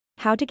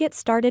How to get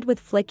started with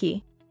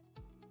Fliki.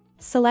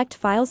 Select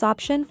Files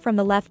option from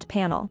the left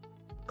panel.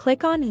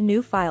 Click on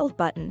New File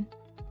button.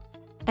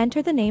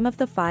 Enter the name of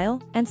the file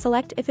and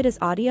select if it is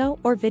audio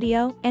or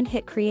video and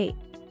hit Create.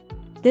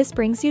 This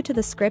brings you to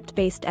the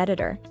script-based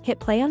editor. Hit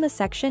play on the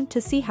section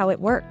to see how it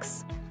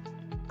works.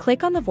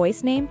 Click on the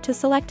voice name to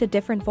select a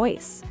different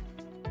voice.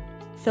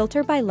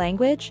 Filter by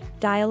language,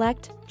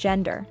 dialect,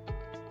 gender.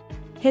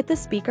 Hit the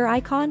speaker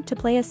icon to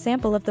play a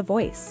sample of the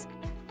voice.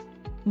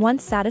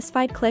 Once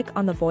satisfied, click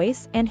on the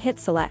voice and hit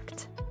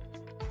select.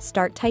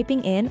 Start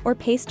typing in or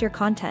paste your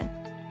content.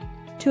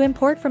 To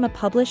import from a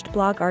published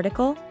blog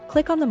article,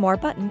 click on the More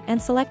button and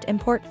select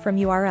Import from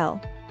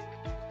URL.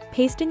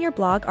 Paste in your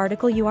blog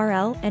article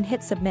URL and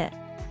hit Submit.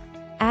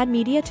 Add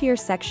media to your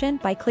section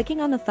by clicking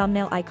on the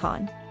thumbnail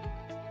icon.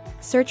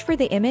 Search for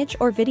the image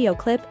or video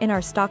clip in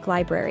our stock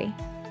library.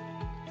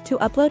 To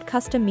upload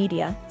custom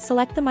media,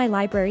 select the My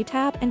Library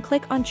tab and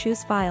click on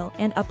Choose File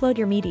and upload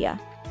your media.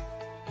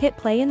 Hit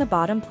play in the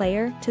bottom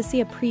player to see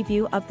a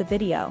preview of the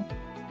video.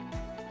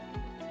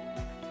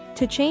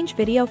 To change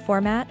video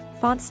format,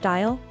 font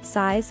style,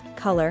 size,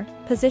 color,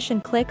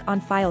 position, click on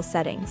File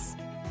Settings.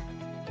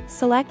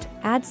 Select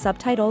Add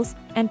Subtitles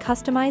and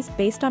customize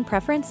based on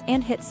preference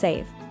and hit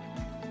Save.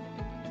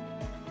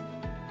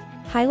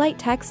 Highlight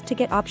text to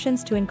get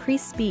options to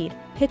increase speed,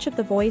 pitch of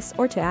the voice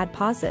or to add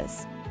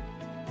pauses.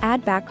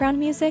 Add background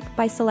music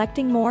by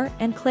selecting More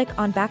and click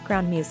on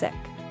Background Music.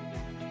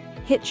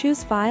 Hit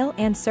Choose File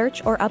and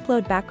search or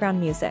upload background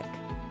music.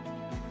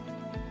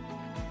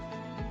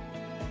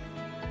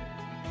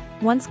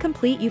 Once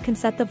complete, you can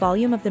set the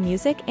volume of the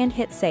music and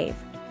hit Save.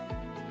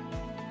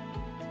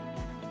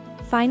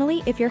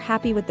 Finally, if you're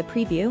happy with the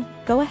preview,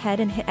 go ahead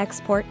and hit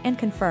Export and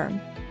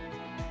confirm.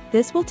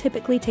 This will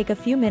typically take a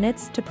few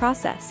minutes to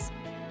process.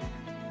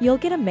 You'll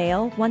get a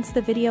mail once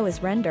the video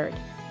is rendered.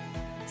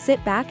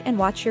 Sit back and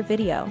watch your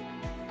video.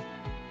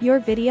 Your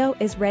video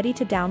is ready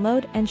to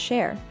download and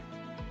share.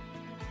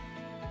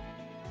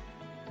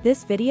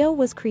 This video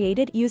was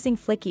created using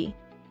Fliki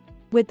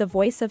with the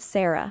voice of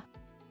Sarah.